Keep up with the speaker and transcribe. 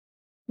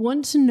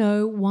Want to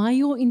know why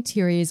your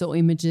interiors or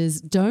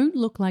images don't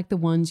look like the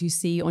ones you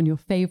see on your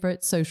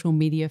favorite social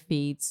media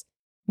feeds?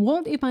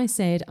 What if I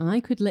said I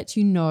could let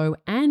you know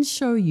and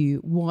show you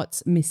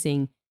what's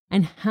missing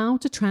and how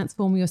to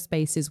transform your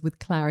spaces with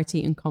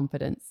clarity and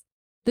confidence?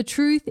 The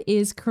truth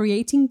is,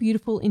 creating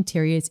beautiful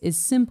interiors is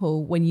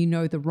simple when you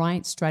know the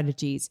right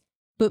strategies,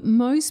 but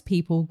most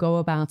people go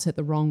about it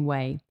the wrong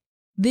way.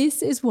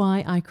 This is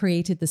why I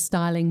created the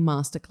Styling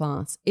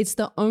Masterclass. It's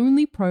the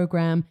only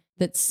program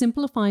that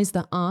simplifies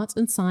the art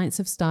and science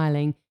of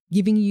styling,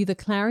 giving you the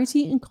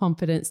clarity and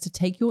confidence to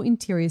take your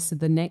interiors to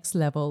the next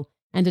level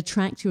and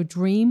attract your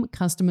dream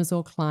customers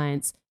or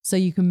clients so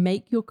you can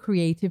make your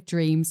creative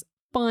dreams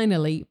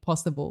finally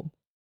possible.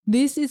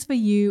 This is for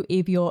you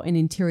if you're an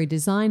interior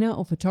designer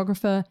or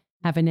photographer,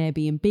 have an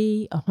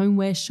Airbnb, a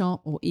homeware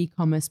shop, or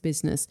e-commerce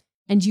business,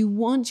 and you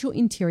want your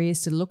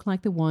interiors to look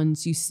like the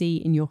ones you see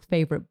in your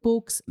favorite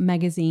books,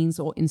 magazines,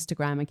 or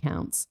Instagram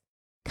accounts.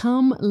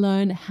 Come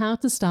learn how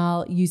to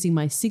style using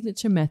my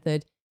signature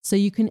method so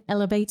you can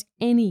elevate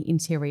any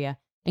interior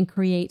and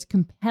create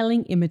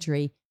compelling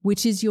imagery,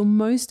 which is your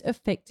most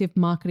effective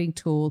marketing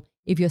tool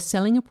if you're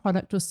selling a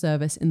product or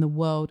service in the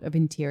world of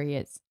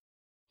interiors.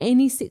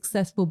 Any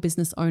successful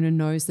business owner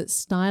knows that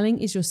styling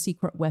is your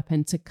secret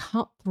weapon to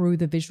cut through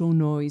the visual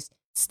noise,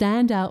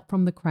 stand out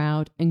from the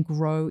crowd, and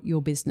grow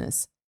your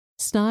business.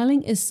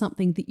 Styling is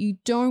something that you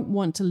don't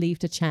want to leave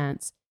to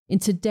chance. In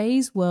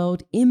today's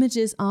world,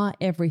 images are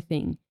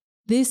everything.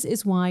 This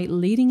is why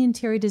leading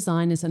interior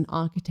designers and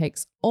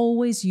architects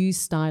always use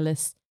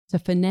stylists to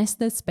finesse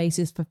their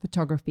spaces for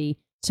photography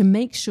to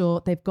make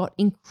sure they've got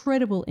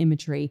incredible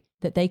imagery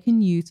that they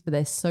can use for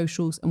their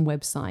socials and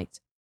website.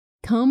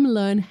 Come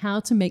learn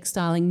how to make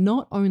styling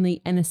not only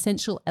an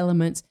essential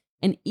element,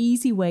 an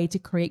easy way to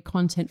create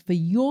content for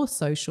your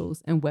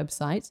socials and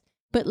websites,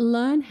 but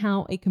learn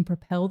how it can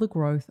propel the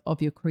growth of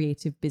your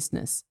creative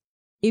business.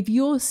 If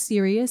you're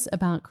serious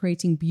about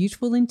creating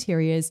beautiful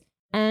interiors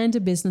and a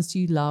business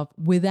you love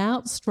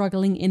without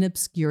struggling in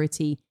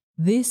obscurity,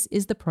 this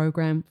is the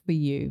program for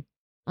you.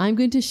 I'm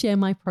going to share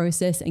my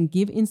process and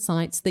give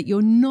insights that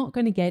you're not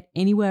going to get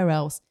anywhere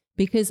else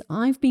because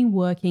I've been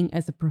working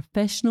as a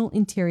professional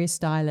interior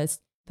stylist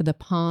for the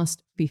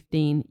past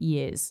 15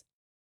 years.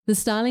 The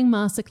Styling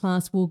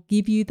Masterclass will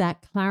give you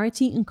that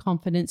clarity and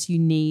confidence you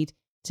need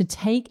to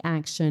take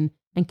action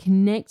and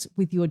connect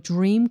with your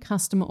dream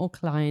customer or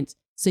client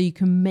so you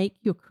can make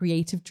your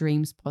creative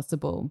dreams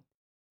possible.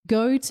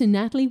 Go to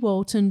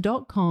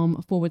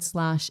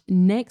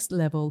nataliewalton.com/next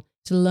level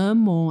to learn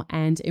more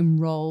and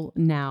enroll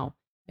now.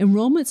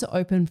 Enrollments are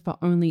open for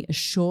only a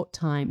short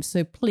time,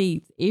 so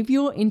please, if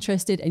you're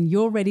interested and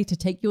you're ready to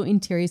take your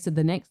interiors to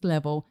the next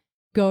level,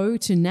 go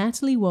to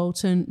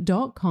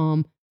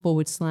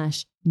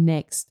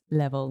nataliewalton.com/next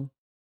level.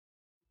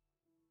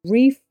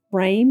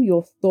 Reframe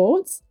your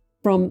thoughts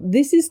from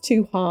this is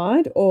too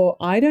hard or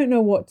I don't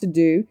know what to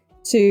do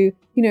to,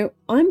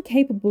 I'm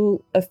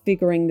capable of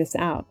figuring this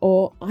out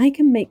or I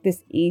can make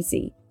this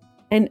easy.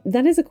 And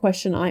that is a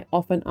question I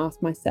often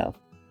ask myself.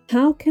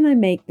 How can I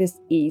make this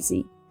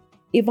easy?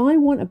 If I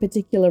want a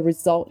particular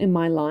result in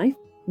my life,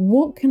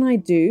 what can I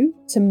do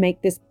to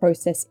make this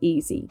process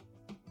easy?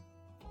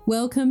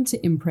 Welcome to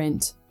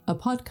Imprint, a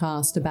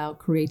podcast about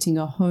creating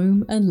a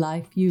home and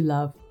life you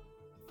love.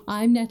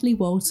 I'm Natalie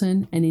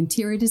Walton, an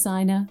interior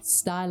designer,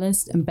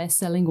 stylist, and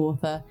best-selling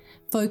author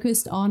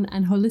focused on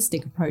an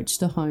holistic approach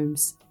to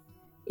homes.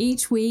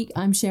 Each week,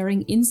 I'm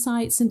sharing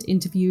insights and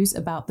interviews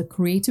about the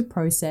creative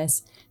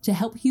process to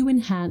help you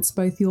enhance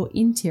both your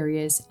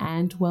interiors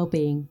and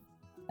well-being,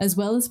 as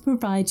well as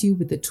provide you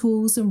with the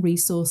tools and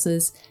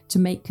resources to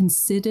make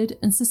considered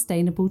and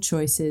sustainable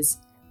choices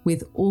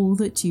with all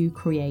that you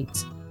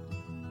create.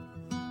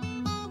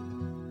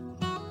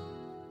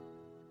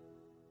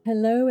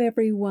 Hello,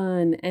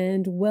 everyone,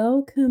 and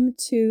welcome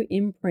to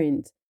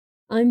Imprint.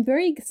 I'm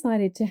very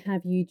excited to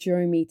have you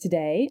join me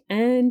today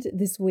and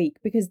this week,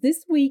 because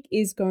this week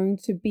is going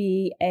to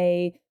be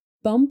a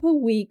bumper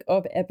week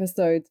of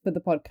episodes for the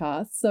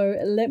podcast. So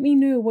let me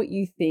know what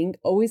you think.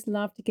 Always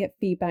love to get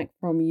feedback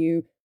from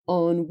you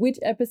on which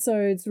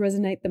episodes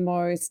resonate the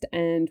most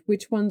and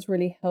which ones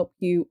really help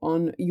you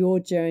on your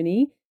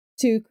journey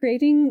to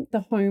creating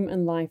the home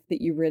and life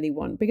that you really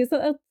want, because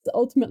that's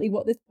ultimately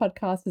what this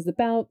podcast is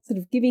about, sort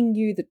of giving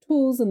you the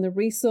tools and the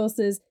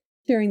resources,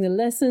 sharing the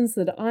lessons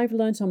that I've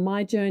learned on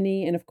my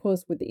journey, and of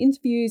course with the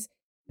interviews,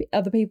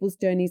 other people's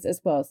journeys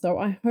as well. So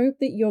I hope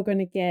that you're going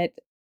to get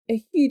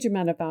a huge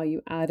amount of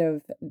value out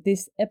of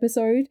this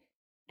episode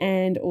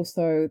and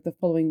also the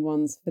following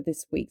ones for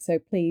this week. So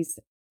please,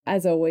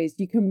 as always,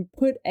 you can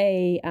put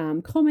a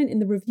comment in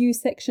the review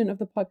section of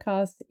the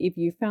podcast if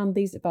you found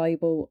these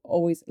valuable.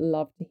 Always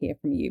love to hear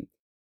from you.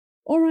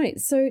 All right,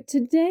 so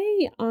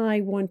today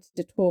I wanted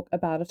to talk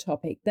about a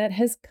topic that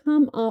has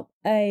come up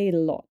a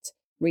lot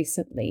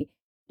recently.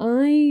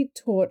 I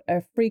taught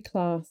a free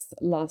class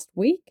last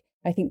week.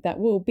 I think that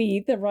will be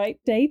the right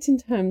date in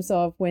terms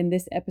of when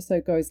this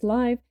episode goes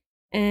live.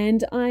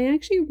 And I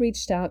actually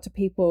reached out to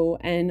people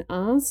and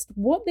asked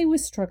what they were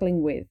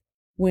struggling with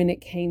when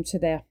it came to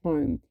their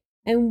home.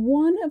 And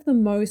one of the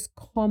most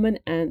common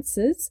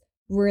answers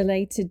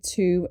related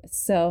to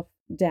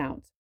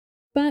self-doubt,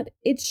 but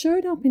it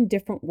showed up in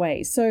different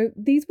ways. So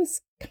these were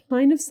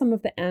kind of some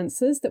of the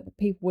answers that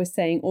people were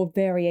saying, or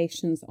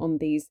variations on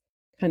these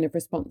kind of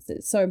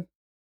responses. So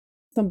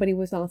somebody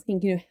was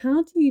asking,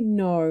 how do you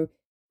know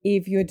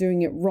if you're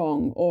doing it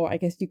wrong? Or I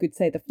guess you could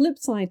say the flip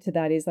side to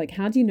that is like,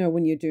 how do you know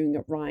when you're doing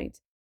it right?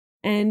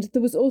 And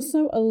there was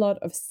also a lot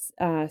of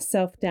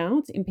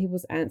self-doubt in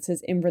people's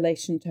answers in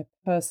relation to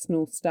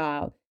personal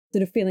style,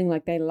 sort of feeling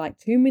like they like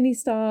too many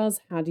styles.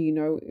 How do you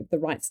know if the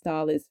right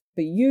style is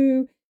for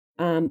you?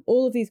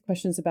 All of these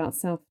questions about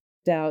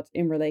self-doubt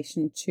in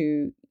relation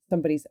to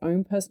somebody's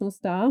own personal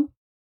style.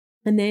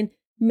 And then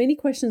many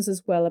questions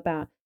as well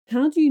about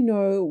how do you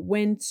know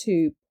when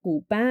to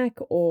pull back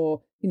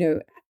or,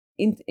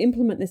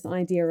 implement this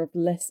idea of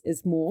less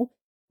is more.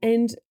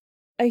 And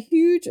a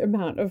huge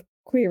amount of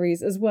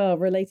queries as well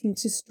relating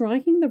to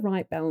striking the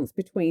right balance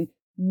between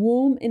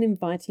warm and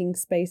inviting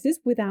spaces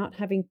without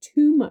having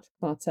too much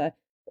clutter,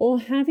 or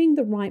having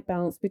the right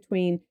balance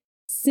between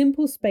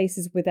simple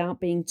spaces without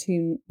being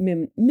too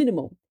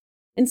minimal.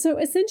 And so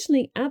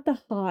essentially at the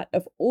heart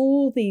of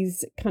all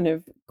these kind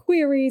of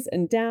queries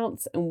and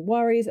doubts and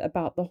worries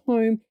about the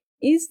home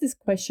is this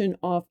question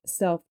of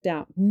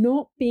self-doubt,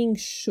 not being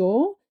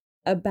sure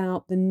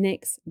about the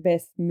next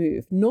best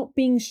move, not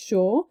being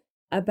sure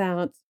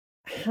about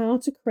how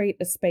to create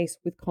a space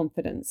with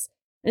confidence.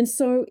 And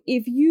so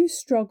if you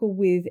struggle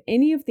with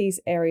any of these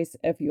areas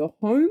of your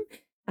home,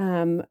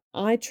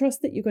 I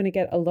trust that you're going to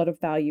get a lot of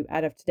value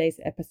out of today's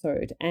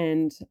episode.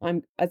 And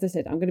as I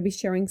said, I'm going to be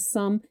sharing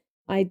some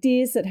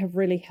ideas that have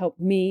really helped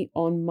me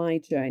on my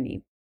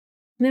journey.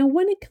 Now,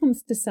 when it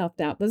comes to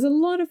self-doubt, there's a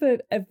lot of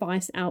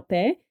advice out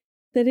there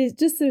that is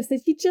just sort of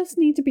says you just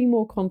need to be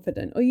more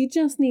confident, or you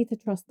just need to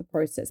trust the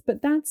process.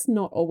 But that's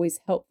not always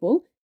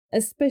helpful,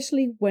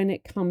 especially when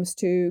it comes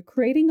to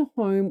creating a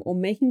home or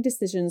making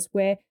decisions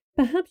where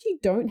perhaps you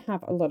don't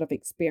have a lot of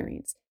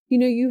experience.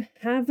 You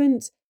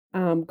haven't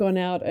gone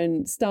out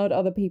and styled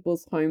other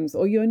people's homes,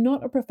 or you're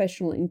not a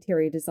professional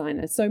interior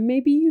designer. So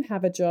maybe you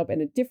have a job in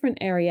a different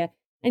area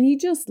and you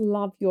just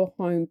love your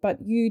home, but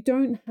you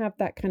don't have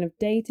that kind of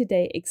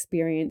day-to-day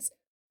experience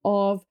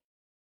of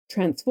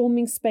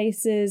transforming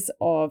spaces,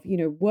 of,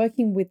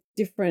 working with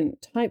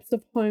different types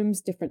of homes,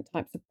 different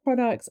types of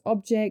products,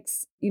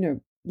 objects,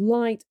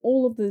 light,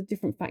 all of the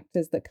different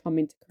factors that come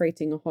into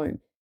creating a home.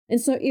 And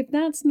so if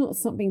that's not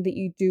something that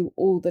you do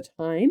all the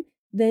time,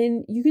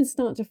 then you can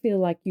start to feel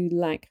like you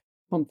lack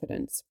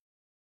confidence.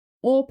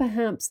 Or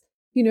perhaps,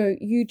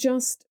 you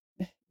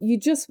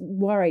just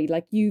worry,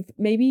 like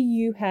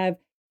you have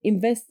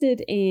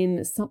invested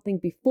in something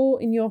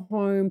before in your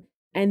home,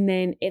 and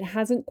then it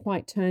hasn't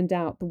quite turned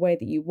out the way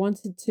that you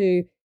wanted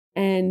to.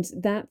 And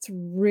that's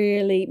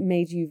really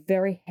made you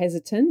very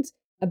hesitant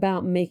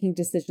about making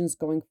decisions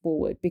going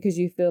forward, because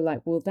you feel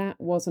like, well, that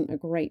wasn't a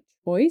great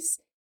choice.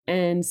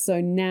 And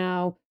so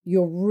now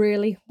you're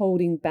really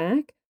holding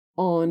back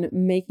on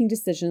making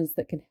decisions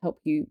that can help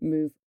you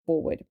move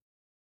forward.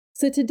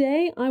 So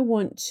today I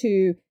want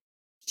to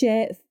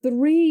share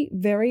 3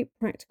 very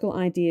practical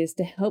ideas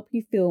to help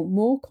you feel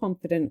more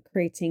confident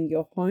creating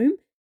your home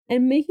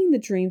and making the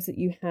dreams that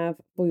you have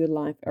for your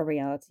life a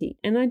reality.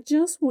 And I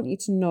just want you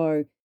to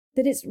know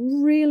that it's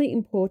really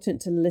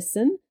important to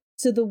listen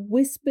to the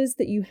whispers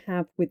that you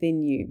have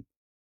within you.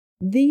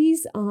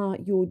 These are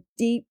your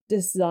deep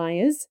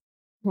desires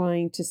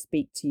trying to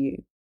speak to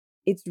you.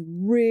 It's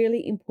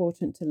really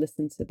important to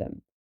listen to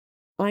them.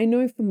 I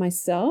know for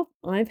myself,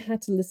 I've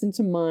had to listen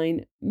to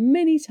mine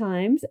many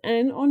times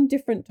and on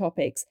different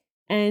topics.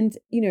 And,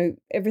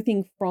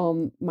 everything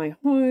from my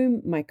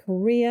home, my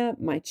career,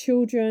 my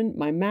children,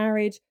 my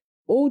marriage,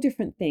 all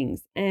different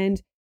things.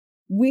 And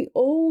we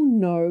all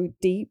know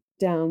deep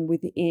down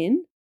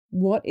within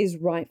what is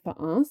right for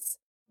us,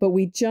 but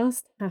we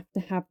just have to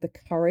have the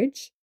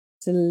courage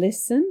to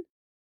listen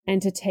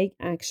and to take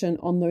action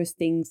on those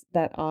things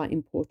that are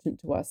important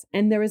to us.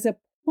 And there is a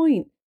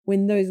point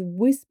when those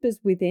whispers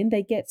within,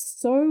 they get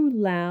so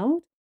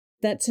loud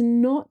that to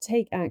not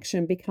take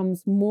action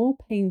becomes more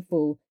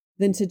painful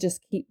than to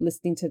just keep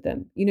listening to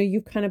them.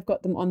 You've kind of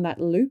got them on that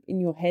loop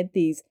in your head,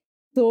 these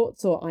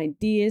thoughts or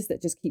ideas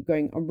that just keep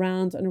going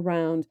around and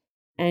around.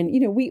 And,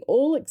 we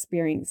all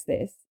experience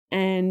this,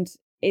 and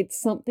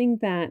it's something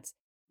that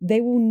they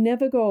will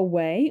never go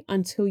away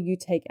until you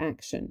take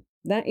action.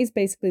 That is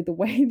basically the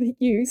way that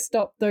you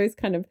stop those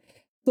kind of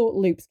thought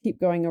loops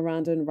keep going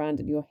around and around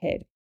in your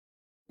head.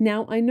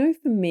 Now, I know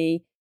for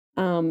me,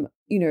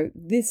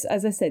 this,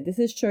 as I said, this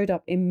has showed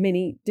up in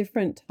many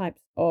different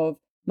types of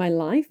my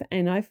life.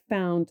 And I've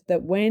found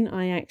that when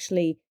I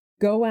actually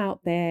go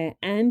out there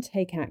and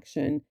take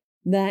action,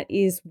 that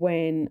is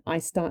when I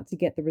start to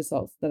get the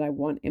results that I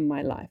want in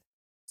my life.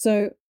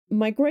 So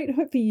my great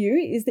hope for you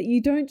is that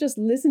you don't just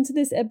listen to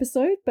this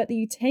episode, but that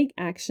you take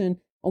action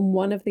on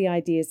one of the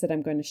ideas that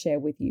I'm going to share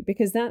with you,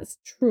 because that's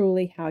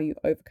truly how you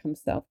overcome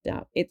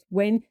self-doubt. It's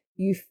when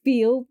you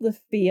feel the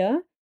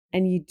fear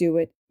and you do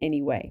it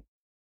anyway.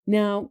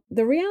 Now,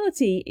 the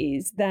reality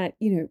is that,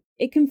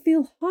 it can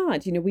feel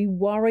hard. We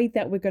worry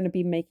that we're going to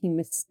be making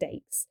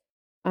mistakes.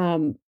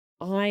 Um,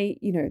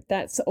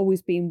 that's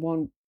always been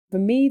one for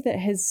me that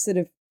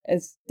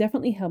has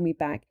definitely held me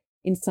back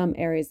in some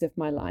areas of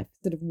my life,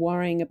 sort of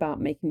worrying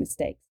about making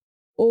mistakes.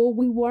 Or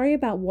we worry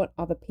about what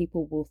other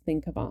people will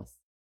think of us.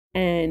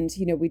 And,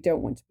 we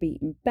don't want to be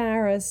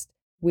embarrassed.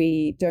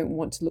 We don't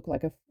want to look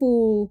like a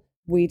fool.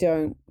 We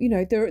don't,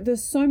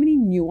 there's so many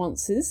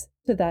nuances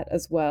to that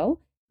as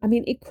well. I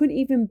mean, it could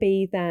even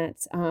be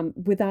that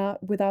with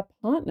our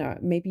partner,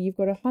 maybe you've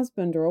got a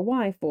husband or a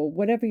wife or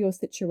whatever your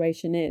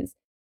situation is,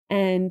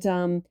 and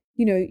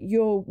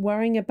you're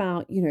worrying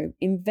about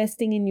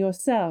investing in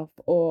yourself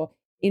or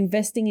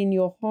investing in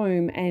your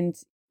home, and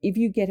if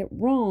you get it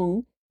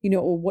wrong,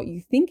 or what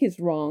you think is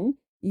wrong,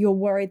 you're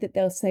worried that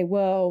they'll say,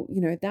 well,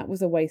 that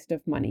was a waste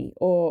of money,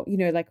 or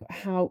like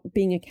how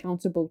being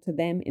accountable to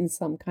them in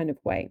some kind of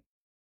way,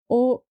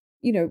 or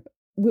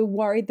we're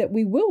worried that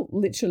we will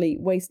literally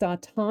waste our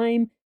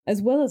time as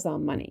well as our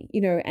money,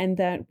 and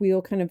that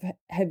we'll kind of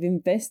have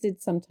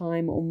invested some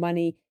time or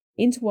money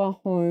into our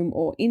home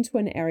or into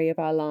an area of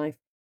our life,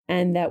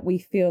 and that we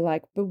feel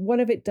like, but what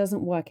if it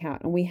doesn't work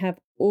out? And we have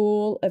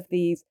all of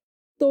these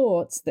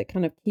thoughts that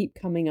kind of keep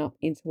coming up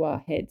into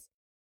our heads.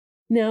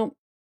 Now,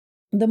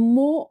 the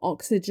more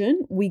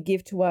oxygen we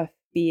give to our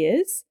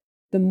fears,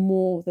 the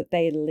more that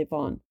they live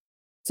on.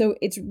 So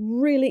it's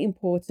really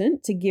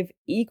important to give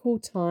equal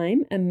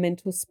time and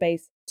mental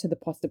space to the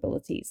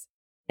possibilities.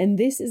 And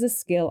this is a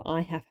skill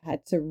I have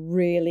had to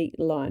really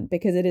learn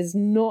because it is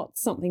not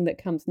something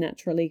that comes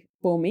naturally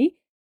for me.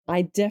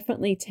 I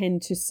definitely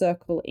tend to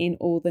circle in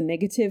all the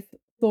negative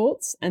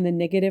thoughts and the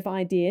negative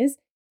ideas.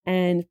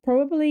 And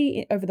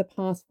probably over the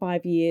past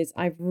 5 years,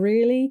 I've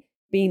really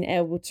been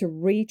able to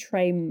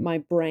retrain my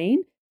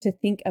brain to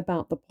think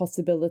about the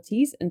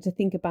possibilities and to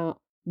think about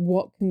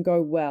what can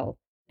go well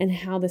and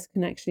how this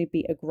can actually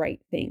be a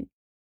great thing.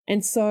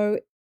 And so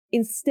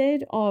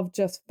instead of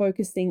just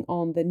focusing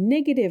on the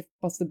negative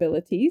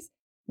possibilities,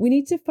 we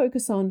need to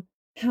focus on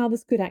how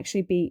this could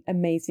actually be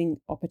amazing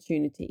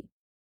opportunity,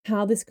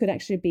 how this could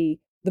actually be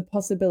the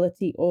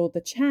possibility or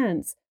the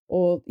chance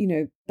or,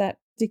 that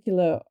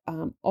particular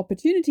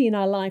opportunity in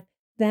our life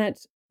that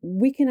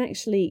we can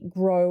actually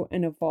grow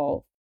and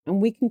evolve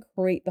and we can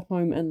create the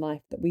home and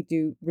life that we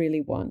do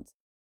really want.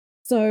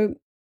 So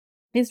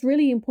it's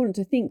really important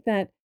to think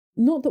that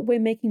not that we're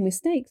making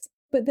mistakes,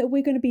 but that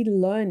we're going to be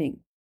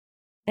learning.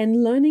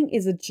 And learning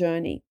is a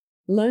journey.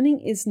 Learning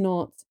is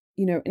not,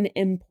 an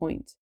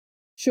endpoint.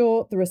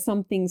 Sure, there are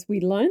some things we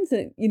learn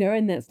that,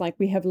 and that's like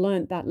we have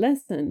learned that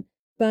lesson,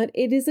 but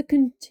it is a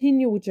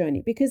continual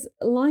journey because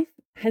life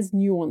has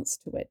nuance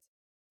to it.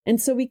 And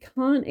so we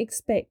can't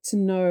expect to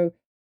know,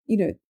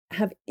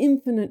 have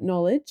infinite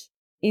knowledge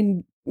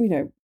in,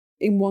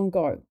 in one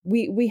go.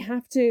 We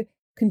have to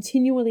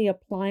continually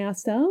apply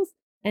ourselves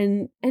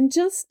and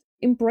just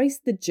embrace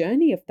the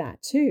journey of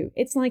that too.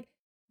 It's like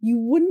you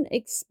wouldn't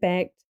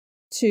expect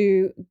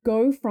to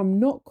go from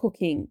not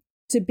cooking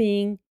to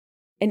being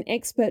an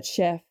expert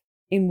chef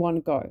in one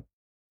go.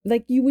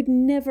 Like you would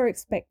never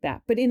expect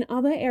that. But in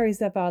other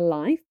areas of our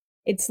life,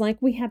 it's like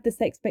we have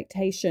this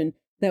expectation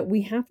that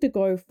we have to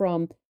go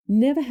from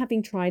never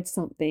having tried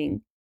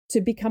something to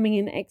becoming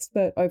an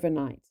expert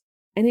overnight.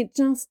 And it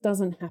just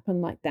doesn't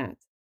happen like that.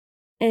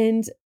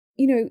 And,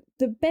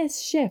 the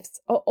best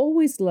chefs are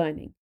always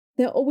learning.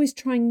 They're always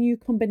trying new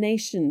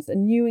combinations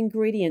and new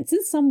ingredients,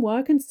 and some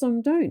work and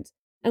some don't.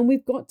 And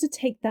we've got to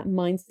take that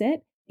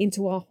mindset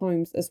into our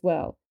homes as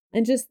well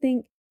and just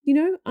think,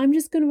 I'm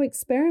just going to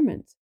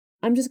experiment.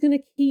 I'm just going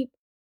to keep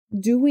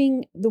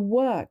doing the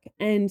work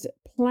and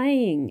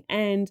playing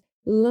and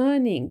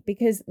learning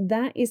because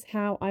that is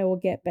how I will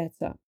get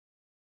better.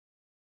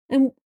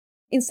 And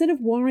instead of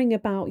worrying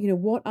about,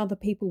 what other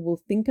people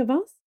will think of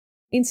us,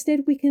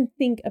 instead we can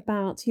think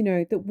about,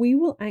 that we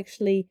will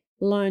actually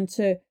learn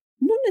to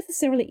not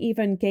necessarily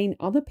even gain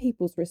other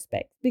people's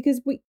respect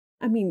because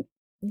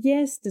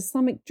yes, to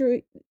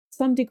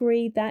some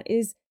degree that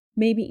is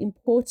maybe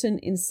important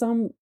in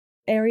some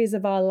areas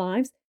of our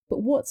lives,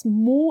 but what's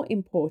more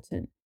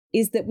important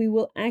is that we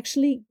will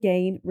actually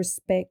gain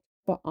respect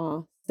for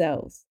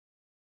ourselves.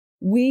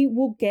 We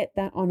will get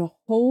that on a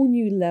whole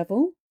new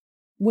level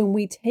when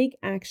we take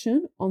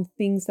action on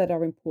things that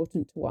are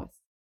important to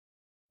us,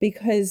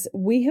 because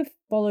we have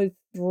followed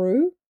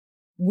through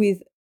with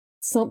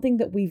something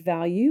that we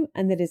value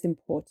and that is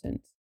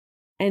important.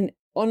 And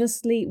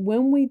honestly,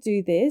 when we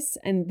do this,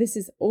 and this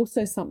is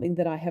also something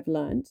that I have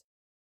learned,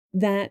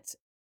 that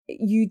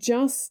you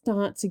just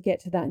start to get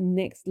to that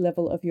next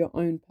level of your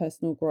own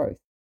personal growth.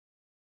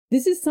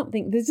 This is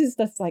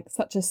just like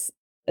such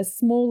a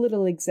small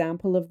little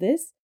example of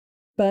this,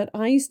 but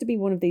I used to be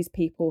one of these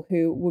people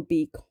who would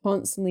be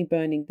constantly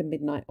burning the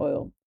midnight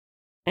oil.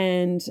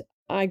 And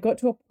I got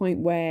to a point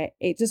where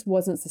it just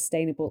wasn't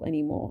sustainable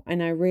anymore.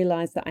 And I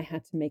realized that I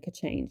had to make a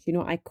change.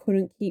 I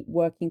couldn't keep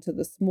working to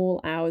the small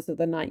hours of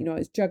the night. I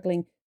was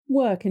juggling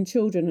work and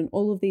children and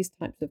all of these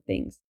types of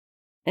things.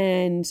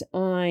 And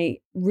I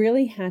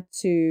really had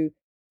to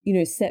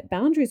set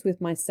boundaries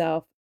with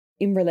myself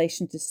in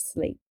relation to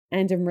sleep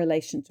and in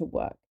relation to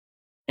work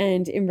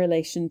and in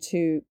relation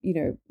to,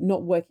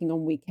 not working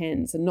on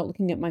weekends and not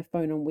looking at my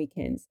phone on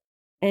weekends.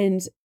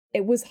 And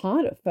it was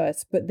hard at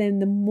first, but then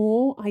the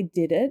more I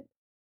did it,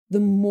 the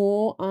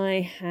more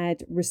I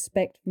had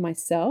respect for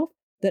myself,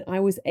 that I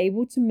was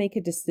able to make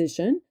a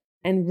decision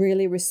and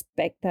really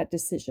respect that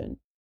decision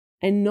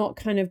and not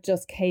kind of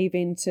just cave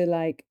into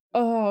like,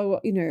 oh,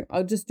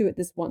 I'll just do it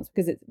this once,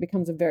 because it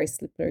becomes a very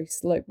slippery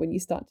slope when you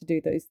start to do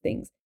those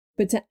things.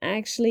 But to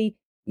actually,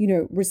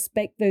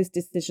 respect those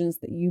decisions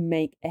that you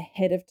make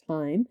ahead of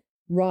time,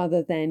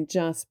 rather than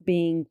just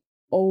being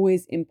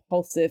always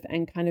impulsive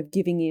and kind of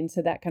giving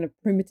into that kind of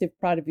primitive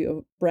part of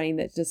your brain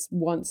that just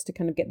wants to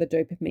kind of get the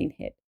dopamine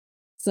hit.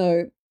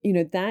 So,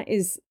 that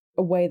is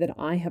a way that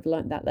I have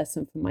learned that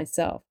lesson for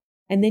myself.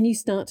 And then you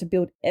start to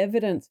build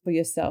evidence for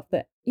yourself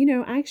that,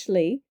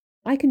 actually,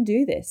 I can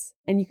do this.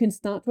 And you can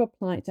start to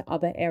apply it to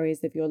other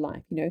areas of your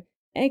life,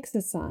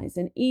 exercise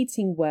and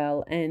eating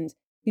well and,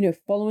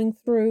 following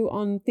through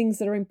on things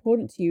that are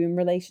important to you in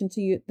relation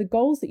to the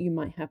goals that you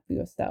might have for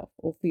yourself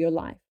or for your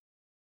life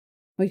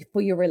or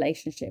for your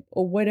relationship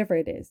or whatever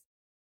it is.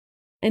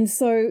 And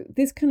so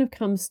this kind of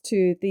comes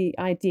to the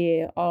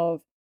idea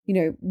of,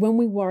 when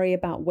we worry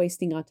about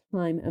wasting our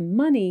time and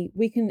money,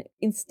 we can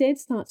instead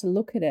start to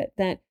look at it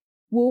that,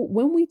 well,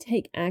 when we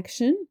take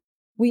action,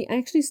 we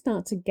actually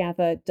start to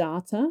gather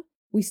data,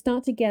 we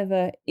start to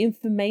gather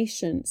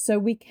information so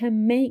we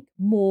can make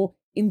more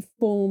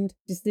informed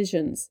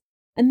decisions.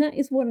 And that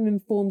is what an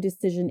informed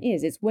decision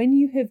is. It's when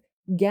you have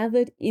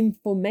gathered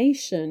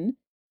information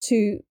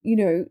to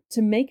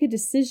make a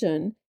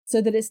decision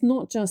so that it's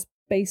not just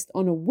based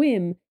on a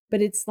whim,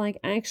 but it's like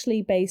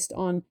actually based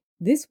on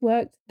this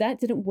worked, that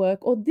didn't work,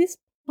 or this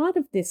part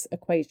of this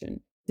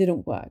equation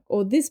didn't work,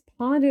 or this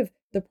part of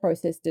the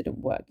process didn't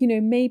work.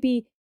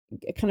 Maybe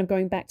kind of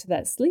going back to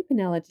that sleep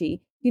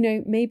analogy,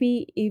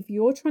 maybe if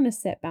you're trying to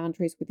set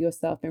boundaries with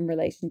yourself in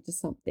relation to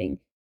something,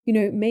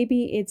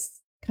 maybe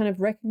it's kind of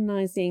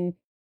recognizing,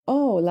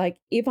 oh, like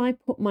if I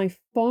put my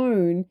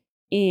phone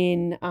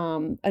in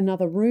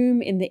another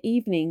room in the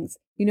evenings,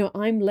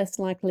 I'm less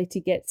likely to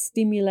get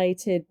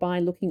stimulated by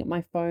looking at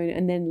my phone,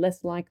 and then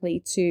less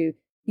likely to,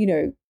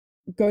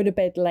 go to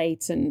bed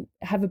late and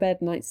have a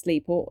bad night's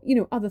sleep, or,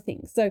 other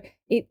things. So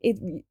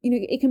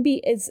it can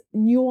be as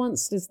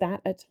nuanced as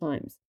that at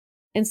times.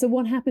 And so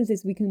what happens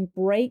is we can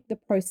break the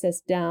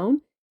process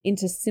down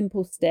into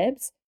simple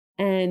steps.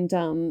 And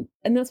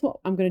that's what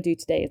I'm going to do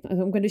today.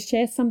 I'm going to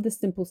share some of the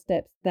simple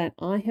steps that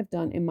I have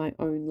done in my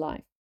own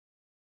life.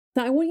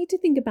 So I want you to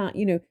think about,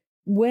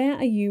 where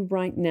are you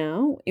right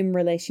now in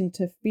relation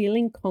to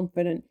feeling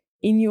confident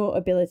in your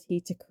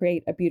ability to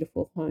create a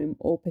beautiful home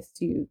or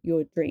pursue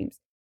your dreams?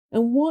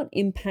 And what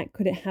impact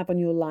could it have on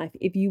your life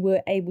if you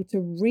were able to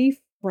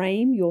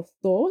reframe your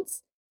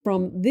thoughts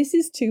from this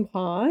is too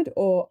hard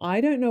or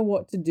I don't know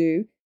what to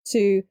do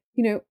to,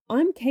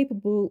 I'm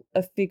capable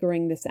of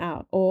figuring this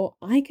out, or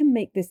I can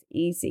make this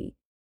easy.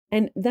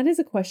 And that is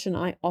a question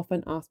I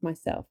often ask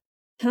myself.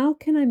 How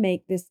can I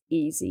make this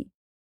easy?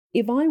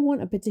 If I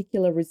want a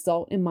particular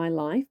result in my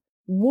life,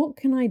 what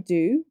can I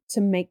do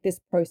to make this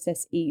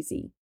process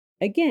easy?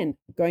 Again,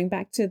 going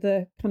back to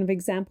the kind of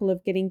example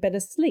of getting better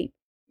sleep.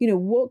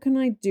 What can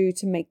I do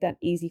to make that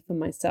easy for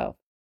myself?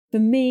 For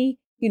me,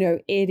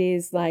 it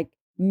is like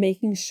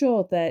making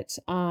sure that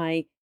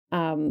I,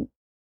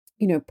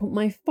 put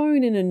my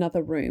phone in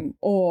another room,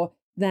 or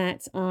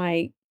that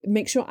I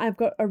make sure I've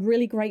got a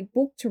really great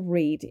book to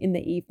read in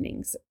the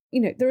evenings.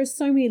 There are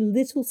so many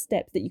little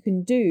steps that you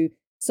can do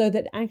so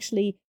that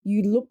actually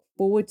you look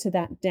forward to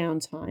that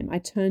downtime. I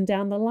turn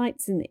down the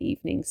lights in the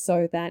evening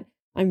so that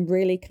I'm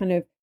really kind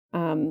of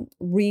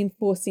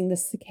reinforcing the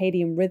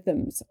circadian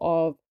rhythms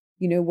of,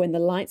 when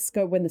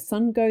the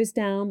sun goes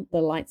down, the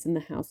lights in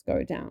the house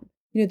go down.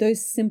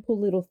 Those simple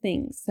little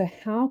things. So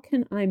how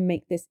can I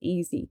make this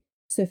easy?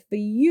 So for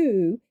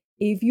you,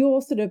 if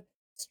you're sort of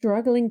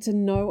struggling to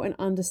know and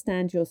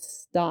understand your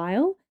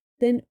style,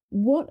 then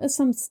what are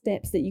some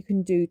steps that you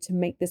can do to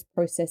make this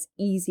process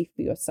easy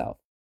for yourself?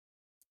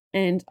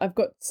 And I've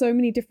got so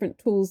many different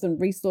tools and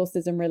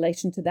resources in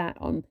relation to that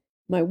on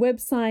my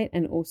website,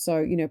 and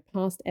also,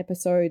 past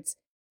episodes.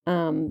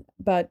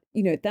 But,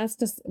 that's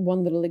just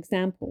one little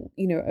example,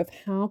 of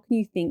how can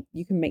you think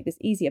you can make this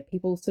easier?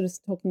 People sort of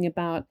talking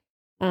about,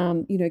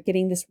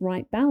 getting this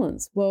right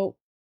balance. Well,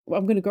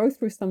 I'm going to go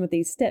through some of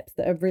these steps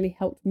that have really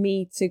helped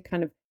me to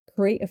kind of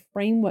create a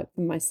framework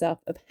for myself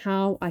of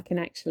how I can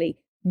actually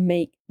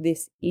make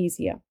this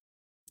easier.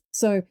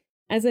 So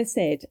as I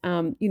said,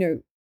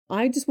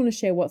 I just want to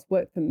share what's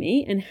worked for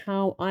me and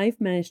how I've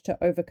managed to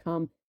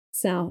overcome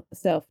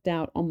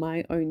self-doubt on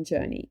my own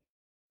journey.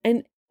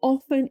 And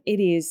often it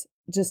is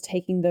just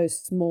taking those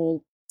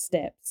small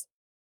steps.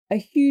 A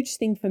huge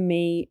thing for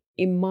me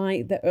in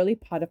the early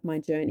part of my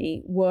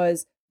journey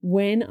was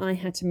when I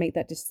had to make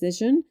that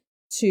decision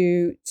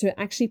to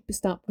actually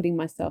start putting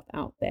myself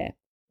out there.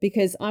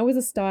 Because I was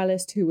a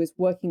stylist who was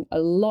working a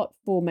lot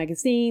for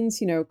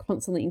magazines,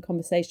 constantly in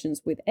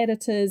conversations with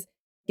editors.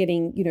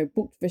 getting,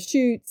 booked for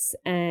shoots.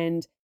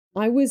 And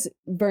I was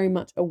very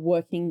much a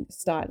working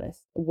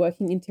stylist, a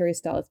working interior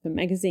stylist for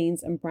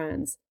magazines and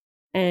brands.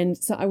 And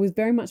so I was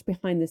very much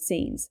behind the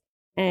scenes.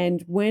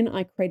 And when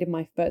I created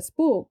my first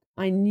book,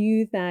 I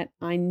knew that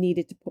I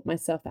needed to put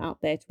myself out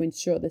there to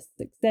ensure the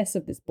success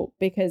of this book,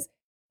 because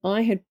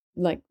I had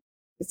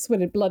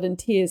sweated blood and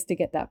tears to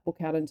get that book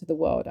out into the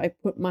world. I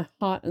put my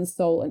heart and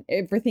soul and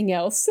everything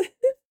else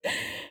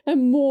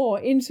and more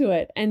into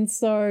it. And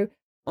so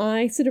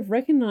I sort of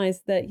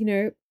recognized that,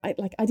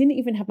 I didn't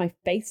even have my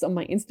face on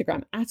my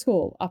Instagram at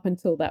all up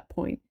until that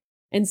point.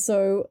 And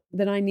so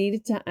that I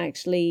needed to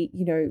actually,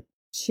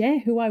 share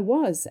who I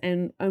was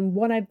and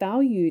what I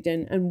valued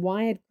and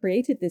why I'd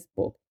created this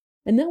book.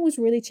 And that was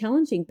really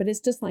challenging, but it's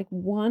just like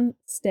one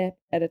step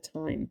at a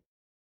time.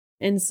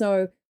 And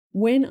so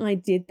when I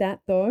did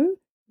that though,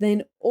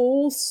 then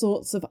all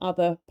sorts of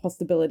other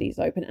possibilities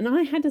open. And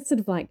I had to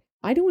sort of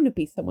I don't want to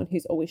be someone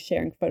who's always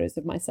sharing photos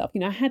of myself.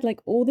 I had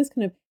all this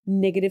kind of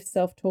negative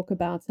self-talk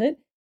about it.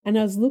 And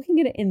I was looking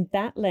at it in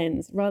that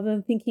lens rather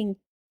than thinking,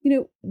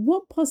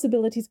 what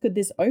possibilities could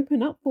this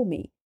open up for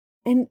me?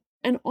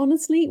 And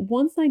honestly,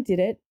 once I did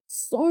it,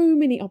 so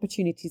many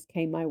opportunities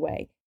came my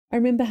way. I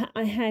remember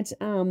I had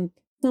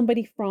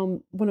somebody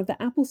from one of the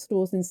Apple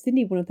stores in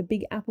Sydney, one of the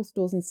big Apple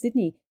stores in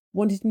Sydney,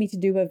 wanted me to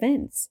do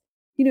events.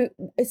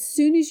 As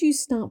soon as you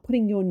start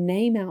putting your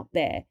name out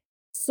there,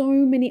 so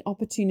many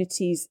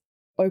opportunities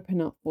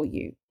open up for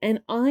you.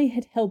 And I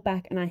had held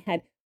back, and I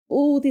had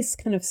all this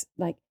kind of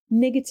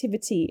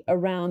negativity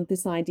around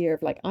this idea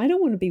of I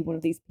don't want to be one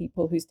of these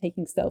people who's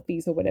taking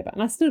selfies or whatever.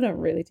 And I still don't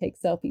really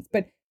take selfies,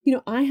 but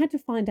I had to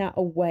find out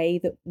a way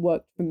that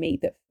worked for me,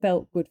 that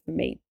felt good for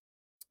me.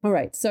 All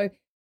right. So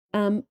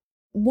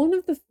one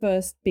of the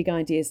first big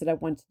ideas that I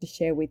wanted to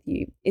share with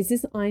you is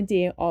this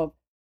idea of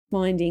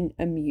finding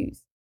a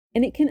muse.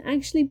 And it can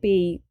actually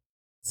be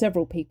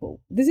several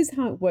people. This is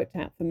how it worked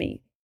out for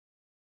me.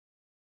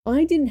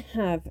 I didn't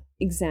have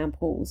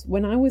examples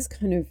when I was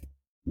kind of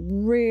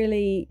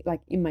really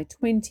in my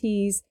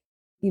 20s,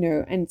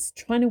 and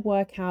trying to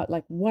work out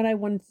what I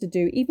wanted to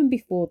do. Even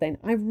before then,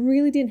 I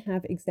really didn't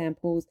have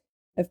examples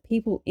of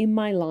people in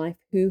my life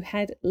who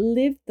had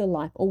lived the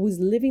life or was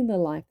living the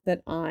life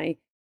that I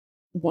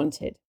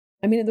wanted.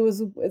 I mean, there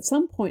was at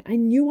some point I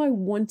knew I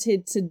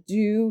wanted to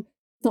do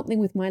something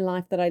with my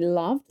life that I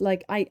loved.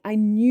 I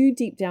knew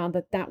deep down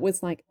that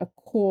was a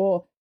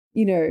core,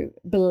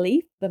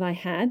 belief that I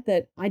had,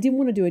 that I didn't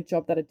want to do a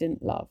job that I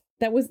didn't love.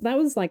 That was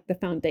the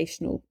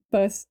foundational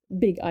first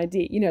big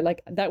idea,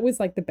 that was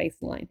the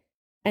baseline.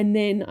 And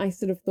then I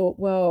sort of thought,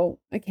 well,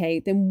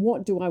 okay, then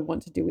what do I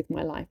want to do with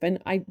my life? And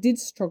I did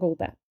struggle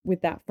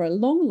with that for a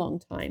long, long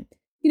time.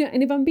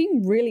 And if I'm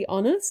being really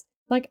honest,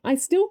 I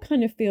still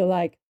kind of feel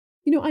I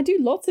do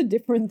lots of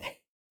different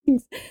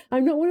things.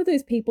 I'm not one of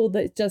those people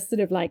that just sort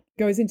of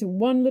goes into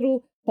one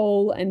little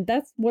hole and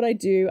that's what I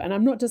do. And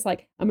I'm not just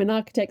I'm an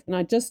architect and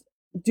I just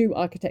do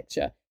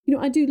architecture.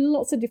 I do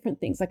lots of different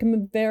things. I'm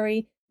a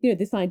very,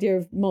 this idea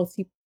of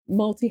multi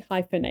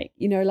hyphenate,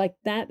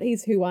 that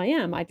is who I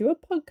am. I do a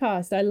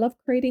podcast. I love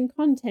creating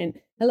content.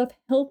 I love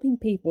helping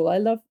people. I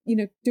love,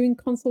 doing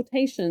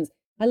consultations.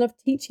 I love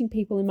teaching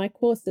people in my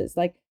courses.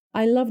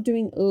 I love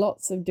doing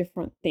lots of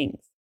different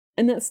things.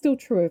 And that's still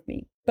true of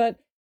me. But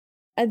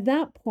at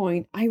that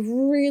point, I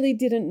really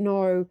didn't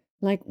know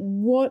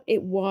what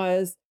it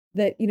was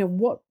that,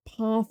 what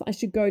path I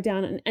should go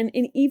down and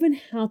even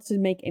how to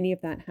make any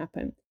of that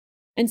happen.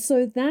 And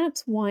so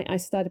that's why I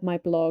started my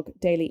blog,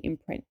 Daily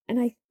Imprint. And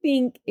I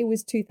think it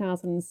was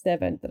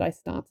 2007 that I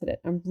started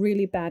it. I'm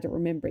really bad at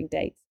remembering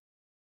dates,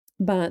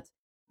 but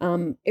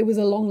it was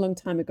a long, long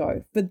time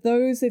ago. For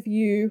those of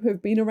you who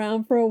have been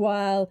around for a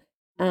while,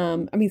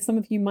 some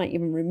of you might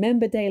even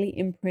remember Daily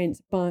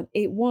Imprint, but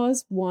it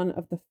was one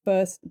of the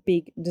first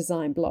big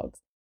design blogs.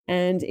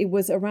 And it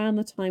was around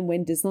the time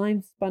when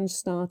Design Sponge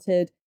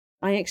started.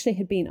 I actually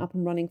had been up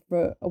and running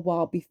for a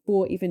while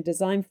before even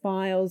Design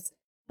Files.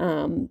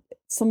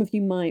 Some of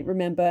you might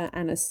remember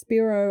Anna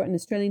Spiro, an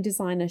Australian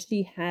designer.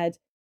 She had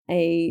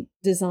a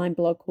design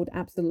blog called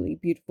Absolutely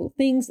Beautiful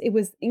Things. It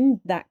was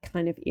in that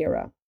kind of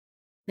era.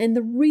 And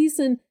the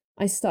reason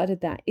I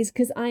started that is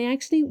because I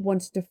actually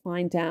wanted to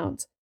find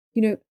out,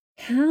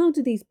 how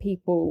do these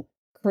people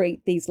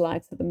create these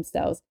lives for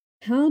themselves?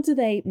 How do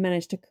they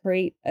manage to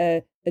create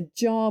a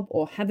job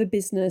or have a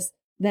business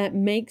that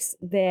makes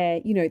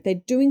they're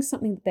doing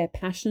something that they're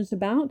passionate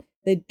about,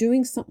 they're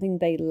doing something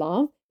they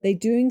love, they're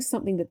doing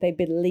something that they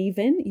believe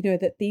in,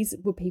 that these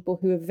were people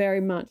who are very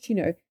much,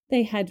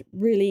 they had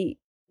really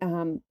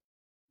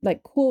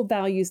core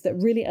values that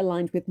really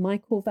aligned with my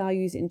core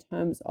values in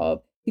terms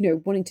of,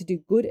 wanting to do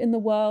good in the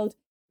world.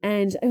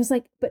 And I was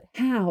but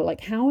how?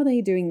 How are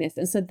they doing this?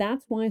 And so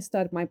that's why I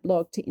started my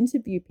blog, to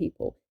interview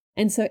people.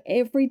 And so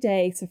every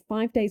day, so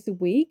 5 days a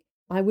week,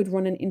 I would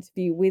run an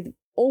interview with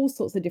all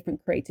sorts of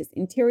different creators,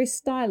 interior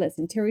stylists,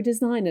 interior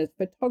designers,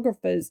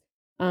 photographers,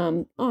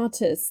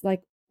 artists,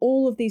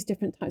 all of these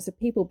different types of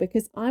people,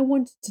 because I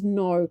wanted to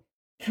know,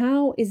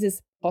 how is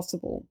this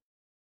possible?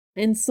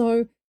 And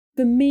so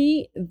for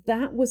me,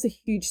 that was a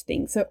huge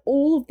thing. So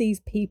all of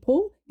these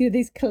people,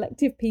 these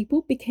collective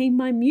people became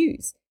my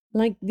muse.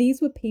 Like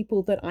these were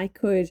people that I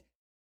could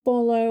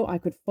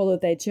follow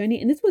their journey.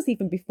 And this was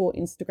even before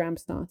Instagram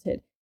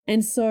started.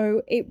 And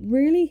so it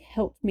really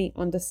helped me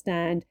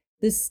understand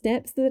the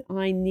steps that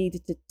I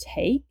needed to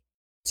take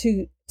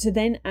to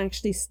then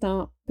actually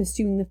start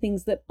pursuing the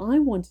things that I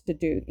wanted to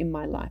do in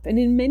my life. And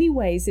in many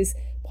ways, this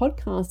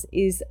podcast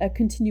is a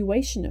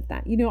continuation of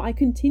that. I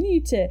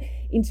continue to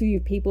interview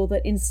people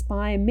that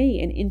inspire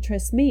me and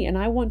interest me. And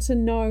I want to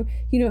know,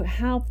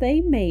 how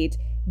they made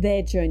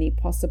their journey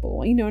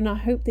possible, and I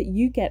hope that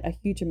you get a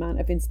huge amount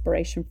of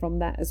inspiration from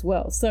that as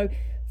well. So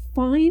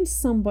find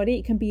somebody,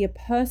 it can be a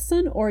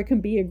person or it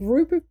can be a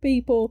group of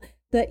people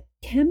that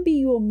can be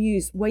your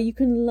muse, where you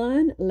can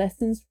learn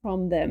lessons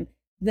from them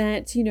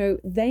that,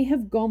 they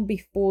have gone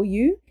before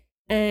you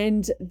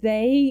and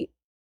they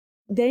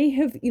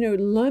have,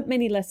 learned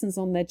many lessons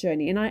on their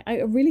journey. And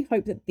I really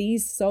hope that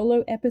these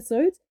solo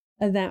episodes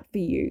are that for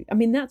you. I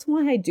mean, that's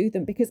why I do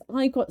them, because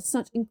I got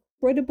such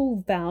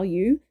incredible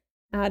value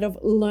out of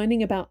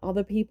learning about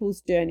other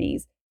people's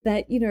journeys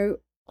that,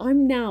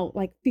 I'm now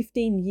like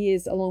 15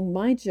 years along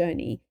my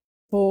journey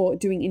for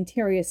doing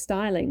interior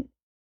styling.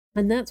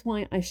 And that's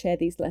why I share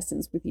these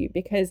lessons with you,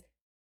 because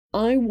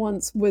I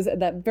once was at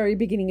that very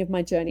beginning of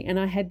my journey and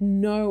I had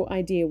no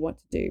idea what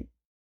to do.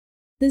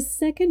 The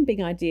second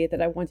big idea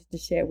that I wanted to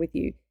share with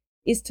you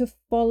is to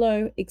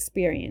follow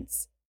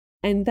experience.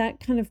 And that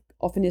kind of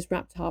often is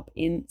wrapped up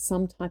in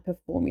some type of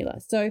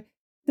formula. So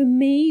for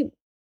me,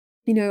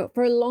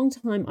 for a long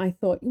time, I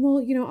thought,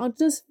 well, I'll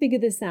just figure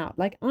this out.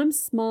 Like, I'm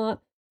smart,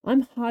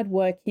 I'm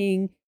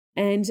hardworking.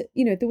 And,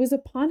 there was a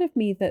part of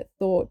me that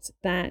thought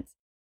that,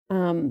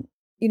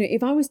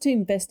 if I was to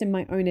invest in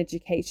my own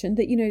education,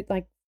 that,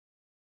 like,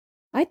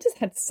 I just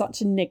had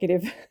such a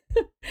negative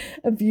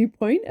a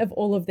viewpoint of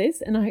all of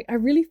this. And I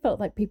really felt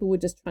like people were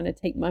just trying to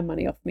take my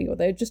money off me, or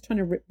they're just trying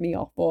to rip me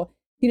off, or,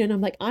 and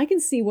I'm like, I can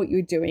see what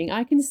you're doing.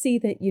 I can see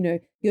that,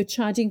 you're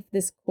charging for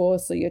this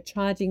course, or you're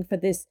charging for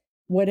this,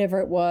 whatever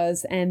it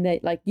was. And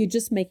that, like, you're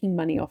just making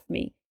money off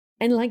me.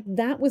 And like,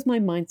 that was my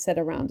mindset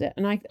around it.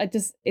 And I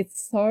just,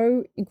 it's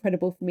so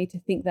incredible for me to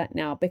think that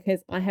now,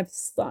 because I have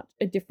such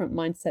a different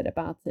mindset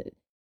about it.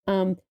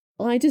 I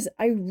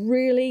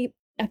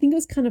think it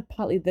was kind of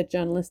partly the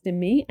journalist in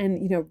me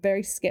and,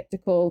 very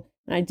skeptical.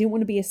 And I didn't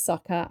want to be a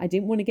sucker. I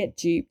didn't want to get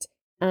duped.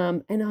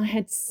 And I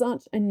had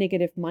such a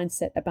negative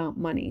mindset about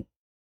money.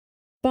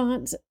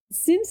 But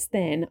since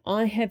then,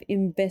 I have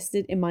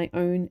invested in my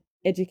own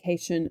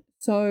education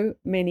so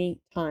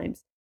many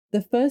times.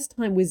 The first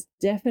time was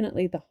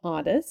definitely the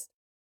hardest.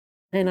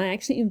 And I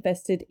actually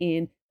invested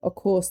in a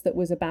course that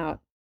was about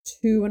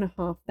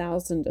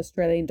 2,500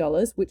 Australian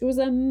dollars, which was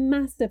a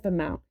massive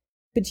amount.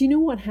 But you know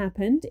what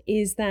happened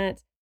is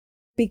that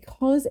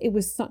because it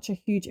was such a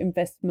huge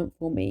investment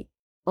for me,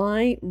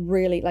 I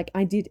really,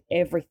 I did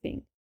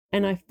everything.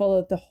 And I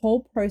followed the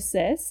whole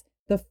process,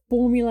 the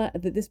formula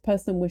that this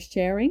person was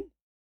sharing.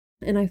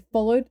 And I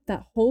followed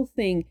that whole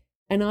thing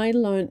and I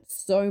learned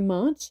so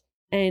much.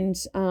 And,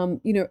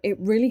 it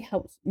really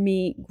helped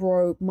me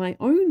grow my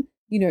own,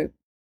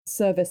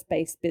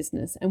 service-based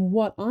business and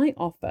what I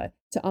offer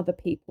to other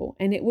people.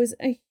 And it was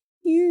a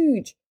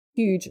huge,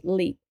 huge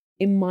leap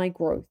in my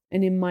growth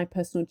and in my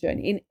personal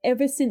journey. And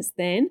ever since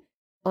then,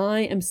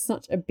 I am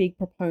such a big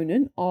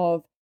proponent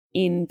of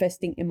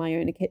investing in my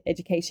own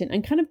education,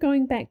 and kind of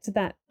going back to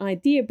that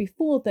idea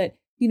before that,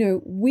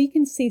 we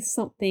can see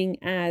something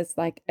as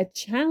like a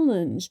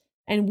challenge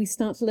and we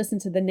start to listen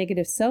to the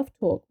negative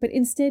self-talk, but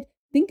instead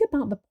think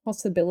about the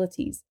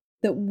possibilities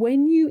that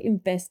when you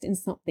invest in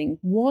something,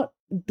 what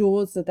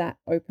doors does that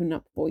open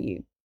up for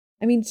you?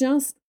 I mean,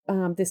 just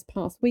this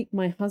past week,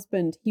 my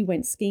husband, he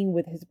went skiing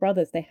with his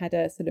brothers. They had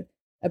a sort of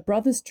a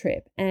brothers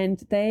trip,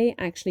 and they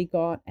actually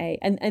got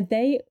and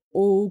they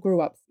all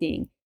grew up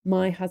skiing.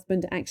 My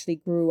husband actually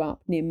grew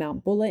up near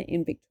Mount Buller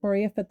in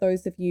Victoria, for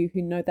those of you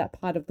who know that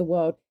part of the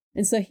world.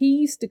 And so he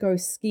used to go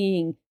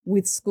skiing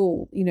with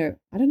school,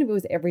 I don't know if it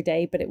was every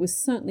day, but it was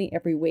certainly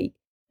every week.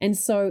 And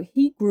so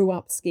he grew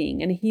up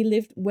skiing, and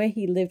where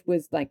he lived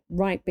was like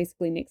right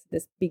basically next to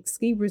this big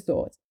ski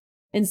resort.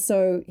 And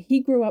so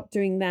he grew up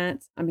doing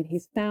that. I mean,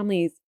 his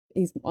family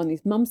he's on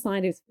his mum's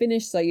side is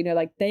Finnish. So,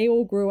 they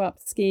all grew up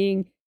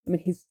skiing. I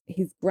mean,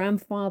 his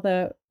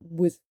grandfather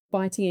was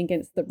fighting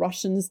against the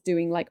Russians,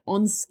 doing like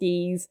on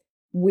skis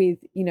with,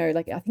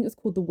 I think it was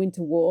called the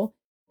Winter War.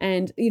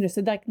 And,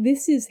 so like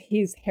this is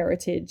his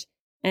heritage.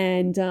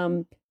 And,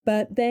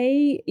 but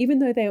even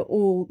though they're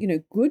all,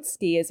 good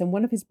skiers, and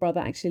one of his brother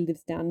actually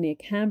lives down near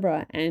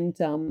Canberra and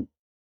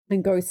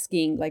goes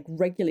skiing like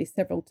regularly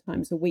several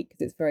times a week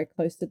because it's very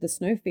close to the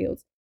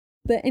snowfields.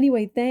 But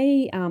anyway,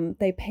 they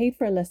paid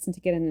for a lesson to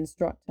get an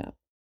instructor.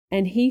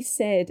 And he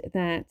said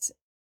that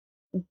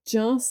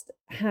just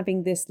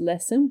having this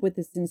lesson with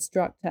this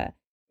instructor,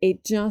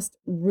 it just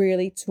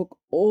really took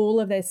all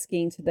of their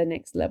skiing to the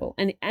next level.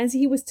 And as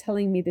he was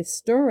telling me this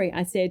story,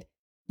 I said,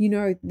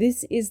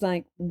 this is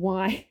like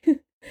why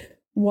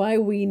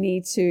we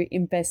need to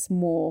invest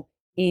more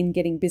in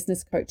getting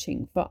business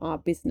coaching for our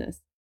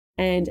business.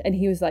 And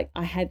he was like,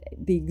 I had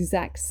the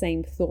exact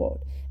same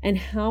thought, and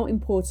how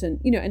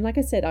important, and like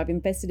I said, I've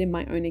invested in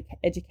my own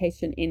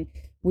education in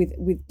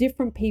with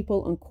different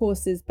people on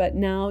courses, but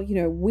now,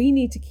 we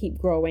need to keep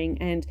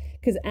growing. And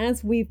because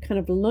as we've kind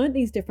of learned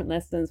these different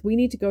lessons, we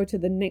need to go to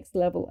the next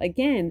level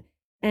again.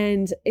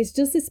 And it's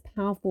just this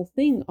powerful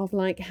thing of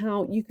like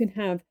how you can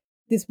have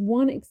this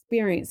one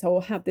experience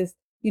or have this,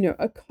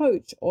 a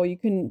coach, or you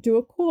can do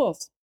a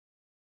course.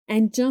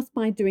 And just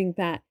by doing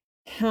that,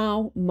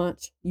 how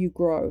much you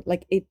grow,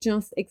 like it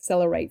just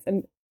accelerates.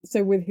 And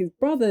so with his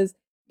brothers,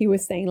 he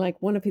was saying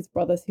like one of his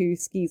brothers who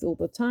skis all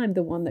the time,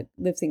 the one that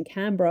lives in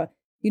Canberra,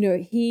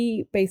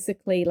 he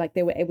basically like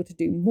they were able to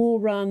do more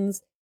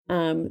runs.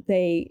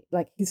 They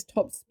like his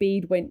top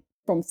speed went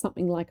from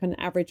something like an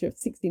average of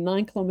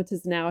 69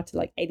 kilometers an hour to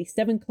like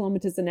 87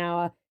 kilometers an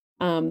hour.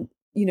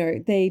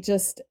 They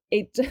just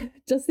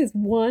this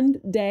one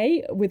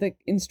day with an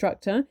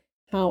instructor,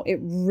 how it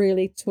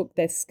really took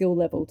their skill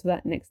level to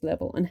that next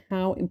level, and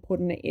how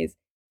important it is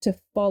to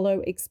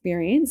follow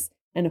experience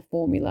and a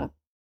formula.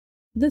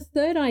 The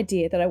third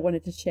idea that I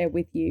wanted to share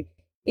with you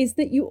is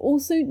that you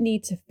also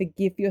need to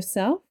forgive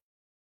yourself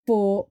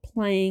for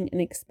playing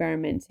and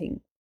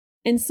experimenting.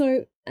 And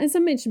so, as I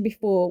mentioned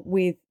before,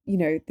 with,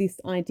 this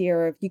idea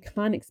of you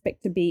can't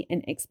expect to be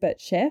an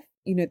expert chef,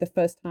 the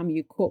first time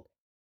you cook.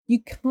 You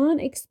can't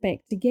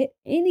expect to get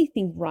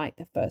anything right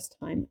the first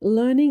time.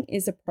 Learning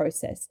is a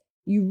process.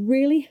 You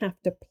really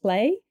have to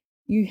play,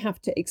 you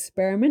have to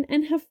experiment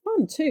and have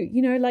fun too.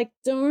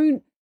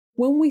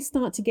 When we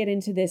start to get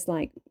into this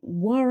like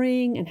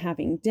worrying and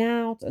having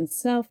doubt and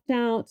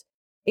self-doubt,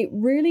 it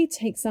really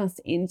takes us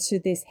into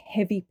this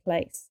heavy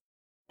place.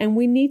 And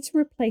we need to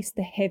replace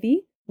the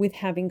heavy with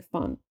having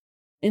fun.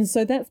 And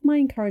so that's my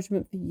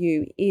encouragement for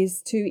you,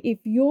 is to, if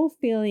you're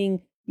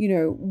feeling,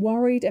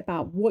 worried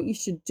about what you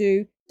should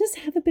do, just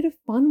have a bit of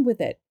fun with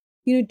it.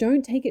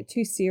 Don't take it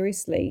too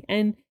seriously.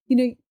 And,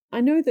 I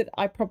know that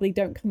I probably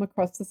don't come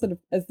across as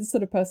the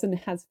sort of person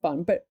who has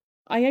fun, but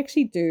I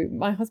actually do.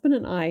 My husband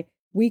and I,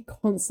 we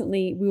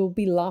will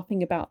be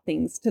laughing about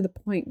things to the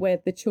point where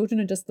the children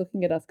are just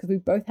looking at us because we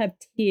both have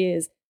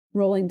tears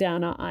rolling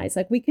down our eyes.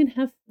 Like we can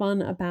have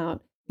fun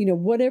about,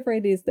 whatever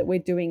it is that we're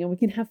doing, and we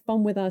can have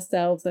fun with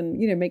ourselves and,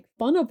 make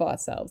fun of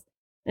ourselves.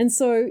 And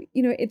so,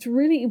 it's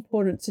really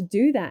important to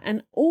do that.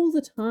 And all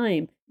the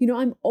time,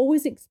 I'm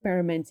always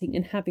experimenting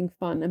and having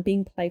fun and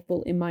being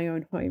playful in my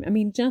own home. I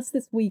mean, just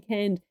this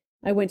weekend,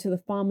 I went to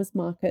the farmers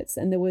markets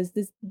and there was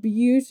this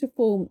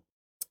beautiful,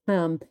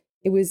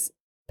 it was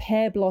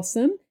pear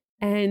blossom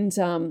and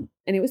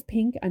it was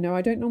pink. I know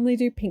I don't normally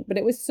do pink, but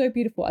it was so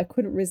beautiful. I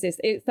couldn't resist.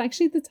 It's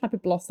actually the type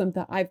of blossom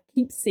that I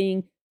keep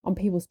seeing on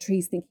people's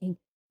trees, thinking,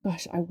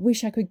 gosh, I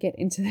wish I could get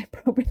into their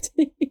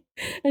property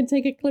and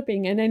take a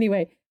clipping. And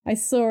anyway, I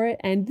saw it,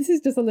 and this is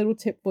just a little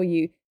tip for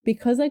you.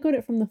 Because I got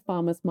it from the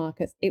farmers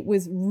markets, it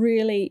was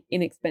really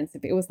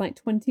inexpensive. It was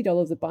like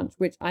 $20 a bunch,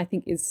 which I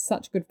think is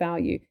such good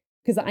value,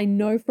 because I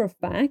know for a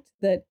fact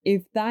that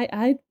if I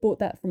had bought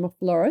that from a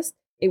florist,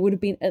 it would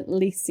have been at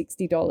least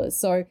 $60.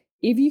 So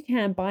if you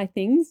can buy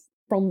things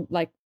from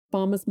like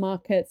farmers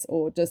markets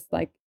or just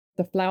like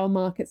the flower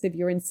markets, if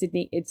you're in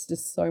Sydney, it's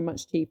just so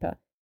much cheaper.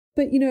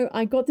 But,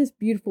 I got this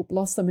beautiful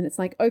blossom, and it's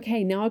like,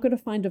 okay, now I've got to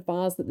find a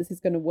vase that this is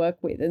going to work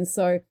with. And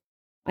so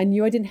I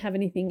knew I didn't have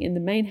anything in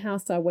the main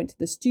house. So I went to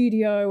the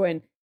studio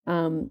and,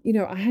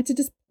 I had to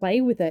just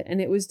play with it.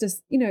 And it was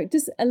just,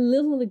 just a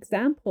little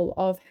example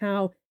of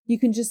how you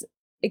can just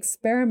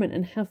experiment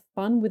and have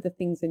fun with the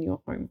things in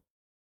your home.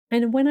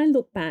 And when I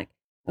look back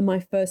at my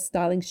first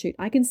styling shoot,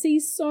 I can see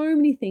so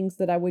many things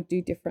that I would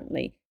do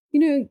differently.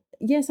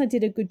 Yes, I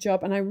did a good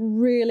job, and I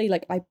really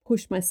I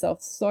pushed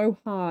myself so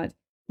hard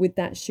with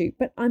that shoot,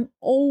 but I'm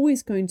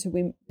always going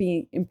to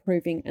be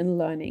improving and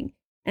learning.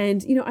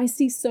 And, I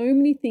see so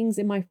many things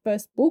in my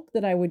first book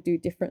that I would do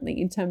differently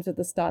in terms of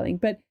the styling.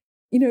 But,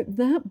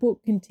 that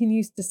book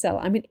continues to sell.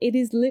 I mean, it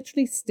is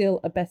literally still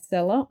a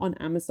bestseller on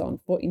Amazon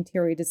for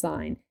interior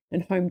design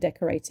and home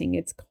decorating.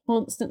 It's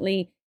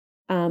constantly,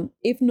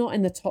 if not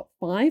in the top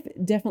 5,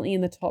 definitely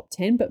in the top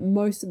 10, but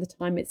most of the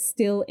time it's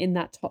still in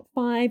that top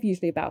 5,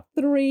 usually about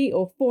 3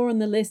 or 4 on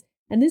the list.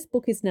 And this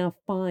book is now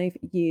 5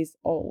 years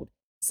old.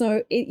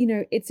 So,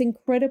 it's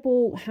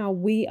incredible how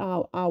we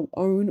are our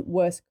own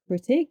worst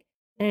critic.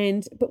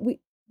 But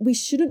we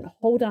shouldn't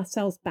hold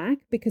ourselves back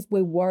because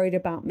we're worried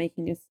about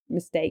making a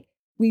mistake.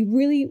 We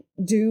really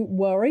do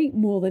worry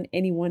more than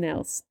anyone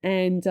else.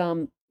 And,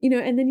 and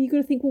then you got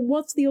to think, well,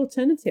 what's the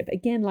alternative?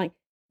 Again, like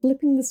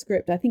flipping the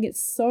script. I think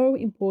it's so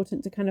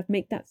important to kind of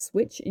make that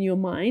switch in your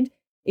mind.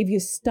 If you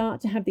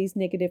start to have these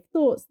negative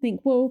thoughts,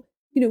 think, well,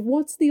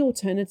 what's the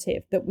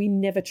alternative that we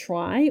never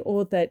try,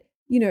 or that,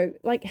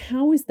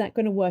 how is that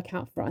going to work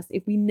out for us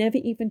if we never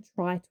even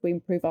try to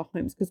improve our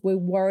homes because we're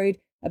worried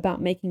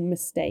about making a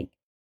mistake?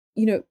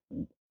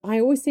 I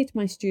always say to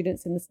my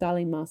students in the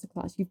styling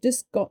masterclass, you've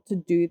just got to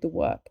do the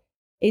work.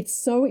 It's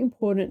so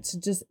important to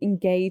just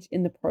engage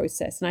in the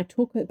process. And I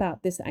talk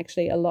about this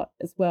actually a lot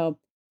as well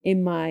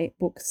in my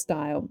book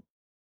Style,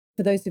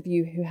 for those of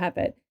you who have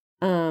it.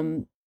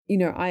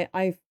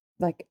 I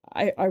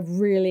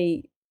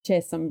really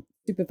share some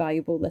super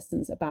valuable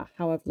lessons about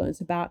how I've learned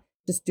about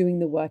just doing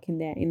the work in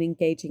there and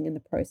engaging in the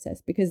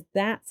process, because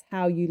that's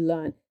how you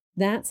learn.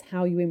 That's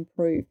how you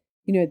improve.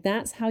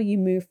 That's how you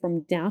move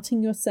from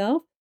doubting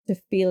yourself to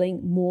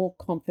feeling more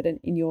confident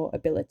in your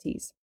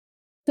abilities.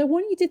 So I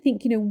want you to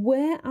think,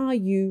 where are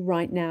you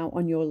right now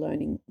on your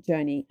learning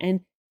journey?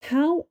 And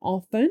how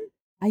often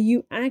are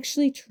you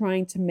actually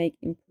trying to make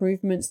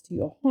improvements to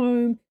your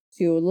home,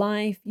 to your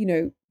life,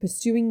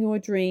 pursuing your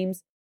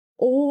dreams?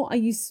 Or are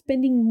you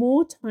spending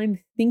more time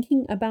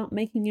thinking about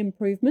making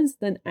improvements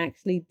than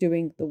actually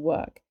doing the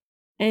work?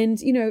 And,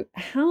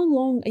 how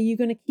long are you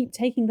going to keep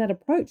taking that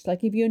approach?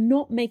 Like, if you're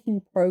not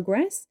making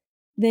progress,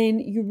 then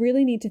you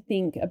really need to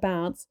think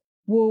about,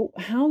 well,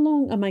 how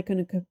long am I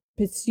going to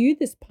pursue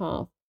this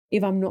path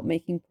if I'm not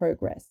making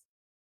progress?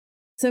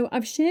 So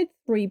I've shared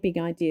 3 big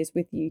ideas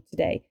with you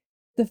today.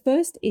 The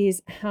first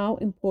is how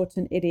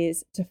important it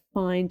is to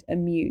find a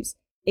muse.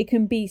 It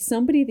can be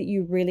somebody that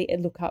you really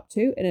look up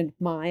to and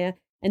admire.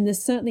 And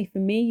there's certainly, for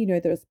me,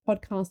 there's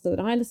podcasts that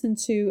I listen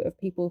to of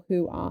people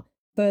who are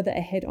further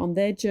ahead on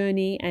their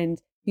journey.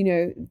 And,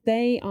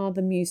 they are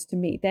the muse to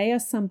me. They are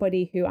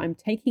somebody who I'm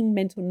taking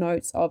mental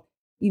notes of,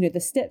 the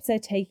steps they're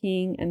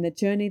taking and the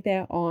journey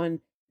they're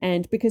on.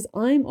 And because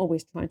I'm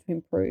always trying to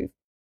improve.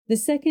 The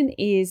second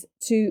is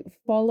to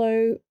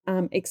follow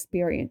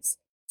experience.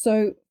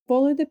 So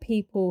follow the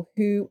people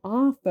who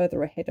are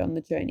further ahead on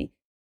the journey.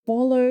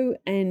 Follow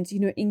and,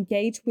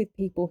 engage with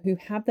people who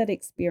have that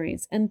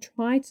experience and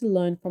try to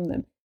learn from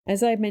them.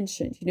 As I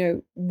mentioned,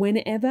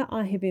 whenever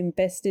I have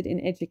invested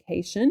in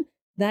education,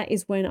 that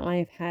is when I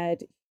have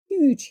had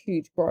huge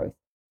growth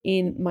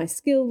in my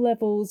skill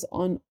levels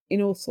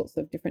in all sorts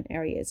of different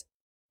areas.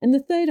 And the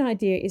third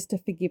idea is to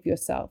forgive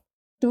yourself.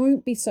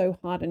 Don't be so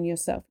hard on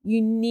yourself.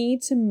 You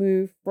need to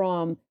move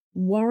from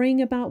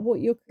worrying about what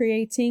you're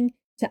creating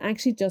to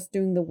actually just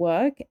doing the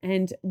work.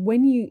 And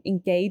when you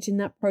engage in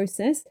that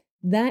process,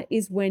 that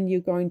is when you're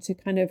going to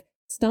kind of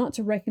start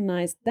to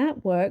recognize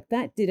that work,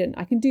 that didn't.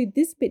 I can do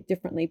this bit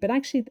differently, but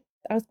actually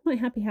I was quite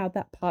happy how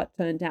that part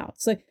turned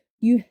out. So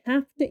you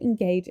have to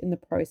engage in the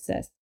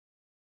process.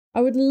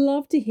 I would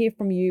love to hear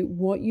from you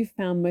what you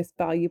found most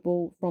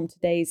valuable from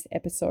today's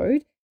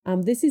episode.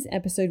 This is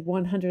episode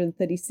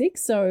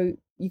 136, so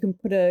you can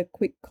put a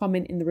quick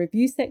comment in the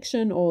review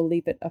section or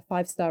leave it a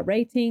 5-star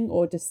rating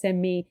or just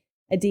send me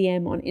a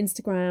DM on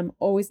Instagram.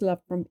 Always love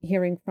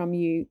hearing from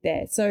you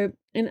there. So,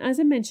 and as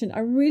I mentioned, I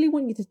really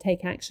want you to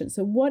take action.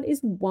 So what is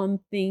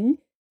one thing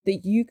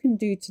that you can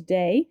do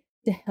today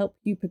to help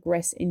you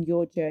progress in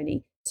your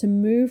journey, to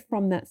move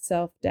from that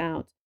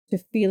self-doubt to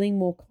feeling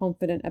more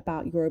confident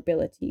about your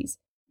abilities?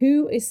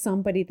 Who is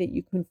somebody that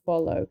you can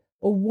follow?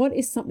 Or what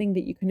is something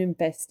that you can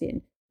invest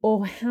in?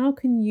 Or how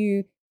can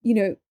you,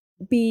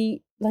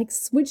 be like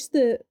switch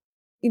the,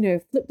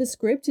 flip the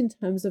script in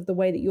terms of the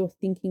way that you're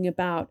thinking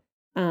about,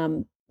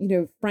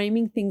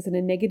 framing things in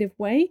a negative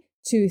way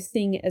to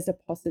seeing it as a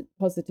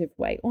positive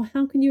way? Or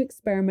how can you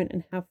experiment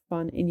and have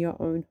fun in your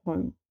own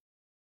home?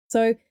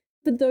 So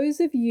for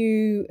those of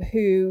you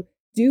who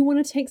do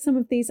want to take some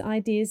of these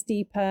ideas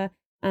deeper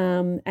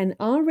and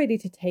are ready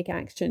to take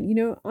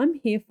action, I'm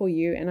here for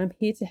you and I'm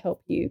here to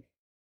help you.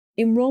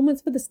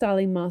 Enrollments for the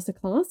Styling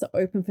Masterclass are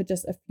open for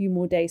just a few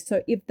more days.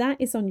 So if that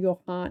is on your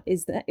heart,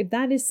 if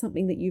that is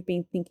something that you've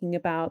been thinking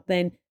about,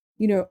 then,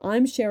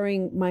 I'm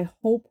sharing my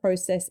whole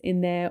process in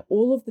there,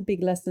 all of the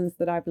big lessons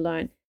that I've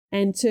learned.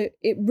 And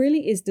it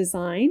really is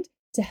designed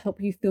to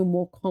help you feel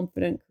more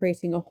confident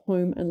creating a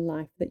home and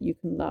life that you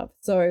can love.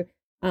 So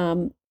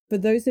for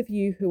those of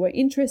you who are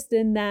interested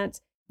in that,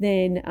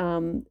 then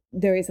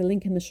there is a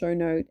link in the show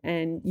note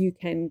and you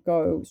can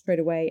go straight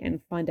away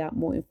and find out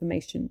more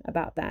information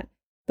about that.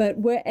 But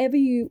wherever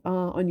you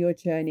are on your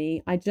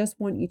journey, I just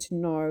want you to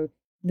know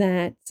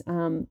that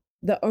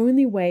the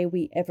only way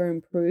we ever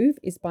improve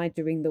is by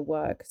doing the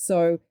work.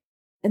 So,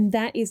 and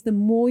that is the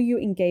more you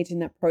engage in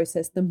that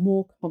process, the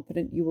more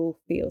confident you will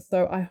feel.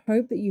 So I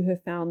hope that you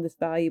have found this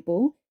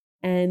valuable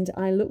and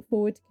I look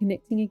forward to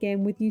connecting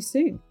again with you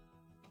soon.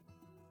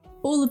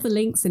 All of the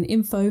links and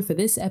info for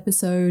this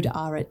episode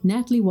are at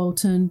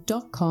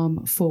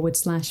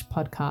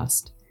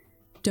nataliewalton.com/podcast.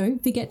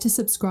 Don't forget to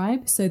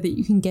subscribe so that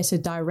you can get a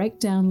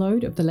direct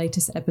download of the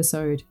latest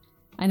episode.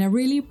 And I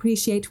really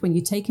appreciate when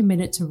you take a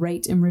minute to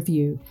rate and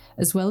review,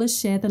 as well as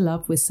share the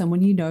love with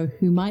someone you know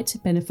who might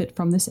benefit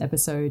from this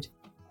episode,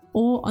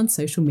 or on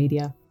social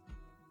media.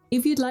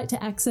 If you'd like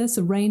to access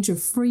a range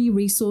of free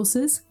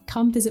resources,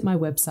 come visit my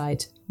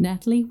website,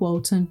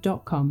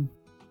 nataliewalton.com.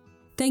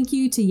 Thank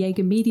you to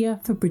Jaeger Media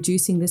for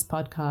producing this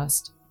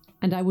podcast.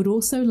 And I would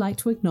also like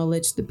to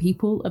acknowledge the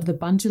people of the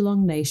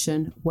Bundjalung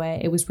Nation where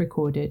it was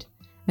recorded,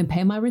 and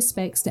pay my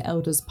respects to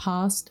elders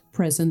past,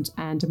 present,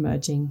 and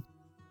emerging.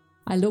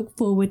 I look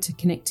forward to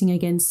connecting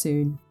again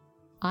soon.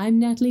 I'm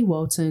Natalie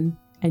Walton,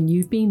 and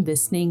you've been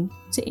listening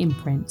to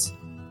Imprint.